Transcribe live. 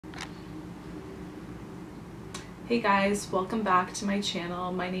Hey guys, welcome back to my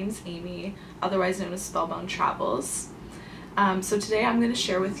channel. My name's Amy, otherwise known as Spellbound Travels. So today I'm going to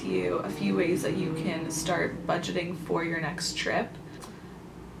share with you a few ways that you can start budgeting for your next trip.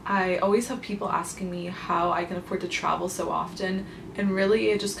 I always have people asking me how I can afford to travel so often, and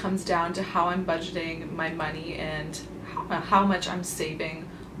really it just comes down to how I'm budgeting my money and how much I'm saving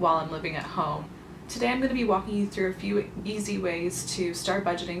while I'm living at home. Today I'm going to be walking you through a few easy ways to start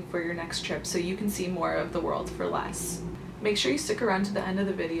budgeting for your next trip so you can see more of the world for less. Make sure you stick around to the end of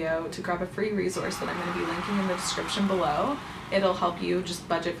the video to grab a free resource that I'm going to be linking in the description below. It'll help you just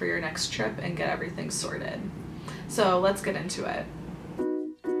budget for your next trip and get everything sorted. So let's get into it.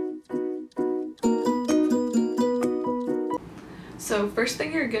 So first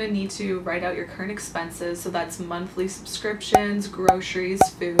thing, you're going to need to write out your current expenses, so that's monthly subscriptions, groceries,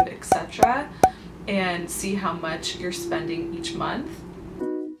 food, etc., and see how much you're spending each month.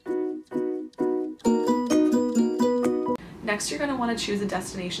 Next, you're going to want to choose a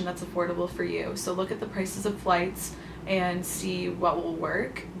destination that's affordable for you. So look at the prices of flights and see what will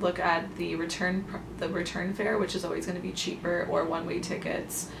work. Look at the return fare, which is always going to be cheaper, or one-way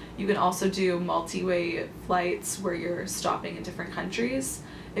tickets. You can also do multi-way flights where you're stopping in different countries.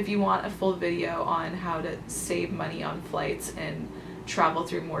 If you want a full video on how to save money on flights and travel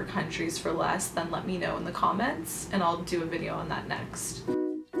through more countries for less, then let me know in the comments and I'll do a video on that next.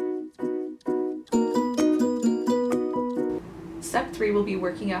 Step 3 will be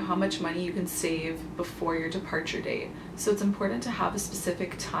working out how much money you can save before your departure date. So it's important to have a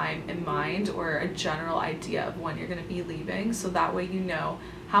specific time in mind or a general idea of when you're going to be leaving, so that way you know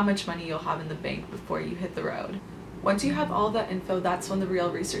how much money you'll have in the bank before you hit the road. Once you have all that info, that's when the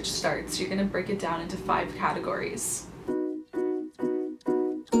real research starts. You're going to break it down into 5 categories.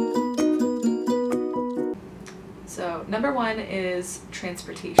 So number 1 is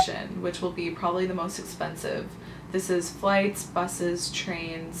transportation, which will be probably the most expensive. This is flights, buses,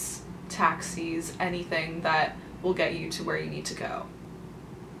 trains, taxis, anything that will get you to where you need to go.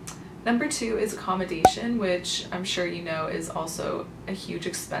 Number 2 is accommodation, which I'm sure you know is also a huge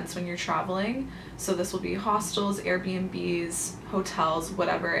expense when you're traveling. So this will be hostels, Airbnbs, hotels,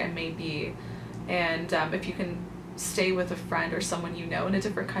 whatever it may be. And if you can stay with a friend or someone you know in a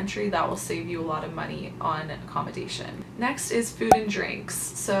different country, that will save you a lot of money on accommodation. Next is food and drinks.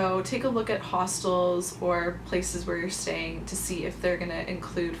 So take a look at hostels or places where you're staying to see if they're going to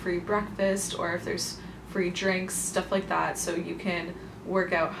include free breakfast or if there's free drinks, stuff like that, so you can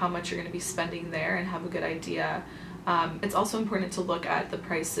work out how much you're going to be spending there and have a good idea. It's also important to look at the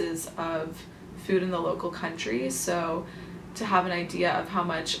prices of food in the local country, so to have an idea of how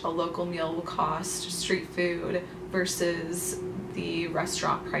much a local meal will cost, street food, versus the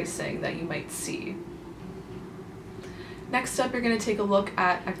restaurant pricing that you might see. Next up, you're going to take a look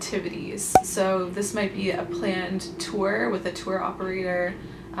at activities. So this might be a planned tour with a tour operator,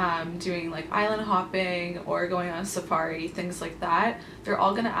 doing like island hopping or going on a safari, things like that. They're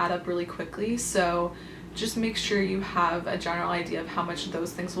all going to add up really quickly, so just make sure you have a general idea of how much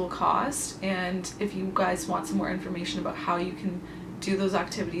those things will cost. And if you guys want some more information about how you can do those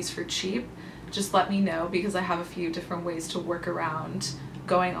activities for cheap, just let me know, because I have a few different ways to work around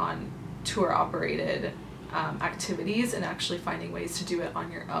going on tour operated activities and actually finding ways to do it on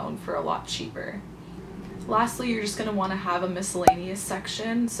your own for a lot cheaper. Lastly, you're just going to want to have a miscellaneous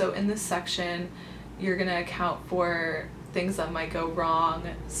section. So in this section, you're going to account for things that might go wrong.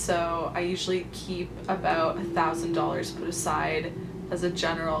 So I usually keep about $1,000 put aside as a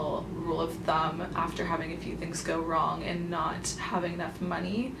general rule of thumb after having a few things go wrong and not having enough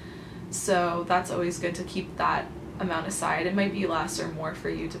money. So that's always good to keep that amount aside. It might be less or more for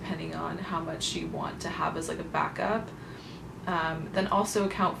you depending on how much you want to have as like a backup. Then also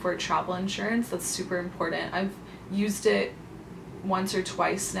account for travel insurance. That's super important. I've used it once or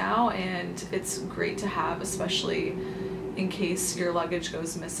twice now, and it's great to have, especially in case your luggage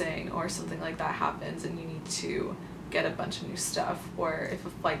goes missing or something like that happens and you need to get a bunch of new stuff, or if a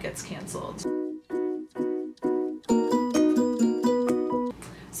flight gets canceled.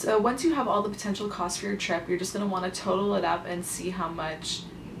 So once you have all the potential costs for your trip, you're just going to want to total it up and see how much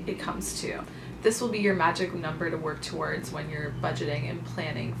it comes to. This will be your magic number to work towards when you're budgeting and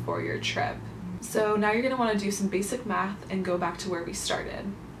planning for your trip. So now you're going to want to do some basic math and go back to where we started.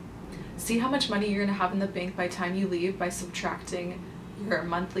 See how much money you're going to have in the bank by the time you leave by subtracting your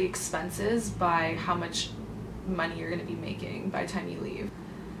monthly expenses by how much money you're going to be making by the time you leave.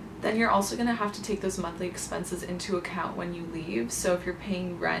 Then you're also going to have to take those monthly expenses into account when you leave. So if you're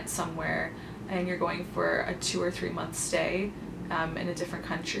paying rent somewhere and you're going for a 2 or 3 month stay, in a different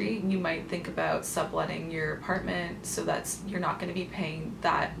country, you might think about subletting your apartment so that you're not going to be paying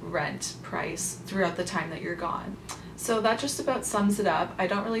that rent price throughout the time that you're gone. So that just about sums it up. I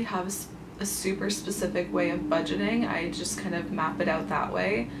don't really have a super specific way of budgeting. I just kind of map it out that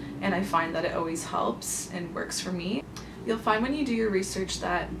way, and I find that it always helps and works for me. You'll find when you do your research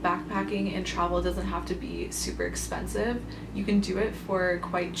that backpacking and travel doesn't have to be super expensive. You can do it for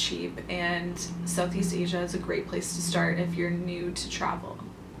quite cheap, and Southeast Asia is a great place to start if you're new to travel.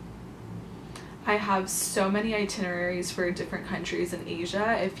 I have so many itineraries for different countries in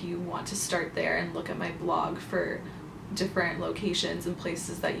Asia if you want to start there and look at my blog for different locations and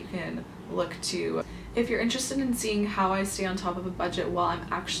places that you can look to. If you're interested in seeing how I stay on top of a budget while I'm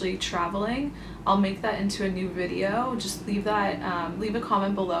actually traveling, I'll make that into a new video. Just leave a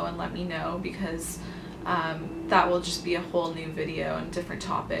comment below and let me know, because that will just be a whole new video and different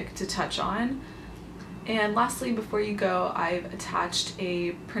topic to touch on. And lastly, before you go, I've attached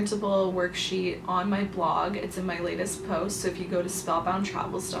a printable worksheet on my blog. It's in my latest post, so if you go to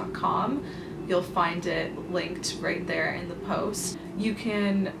spellboundtravels.com, you'll find it linked right there in the post. You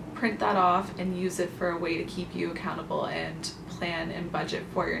can print that off and use it for a way to keep you accountable and plan and budget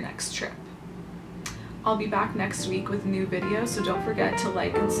for your next trip. I'll be back next week with a new video, so don't forget to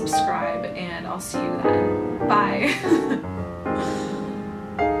like and subscribe, and I'll see you then. Bye!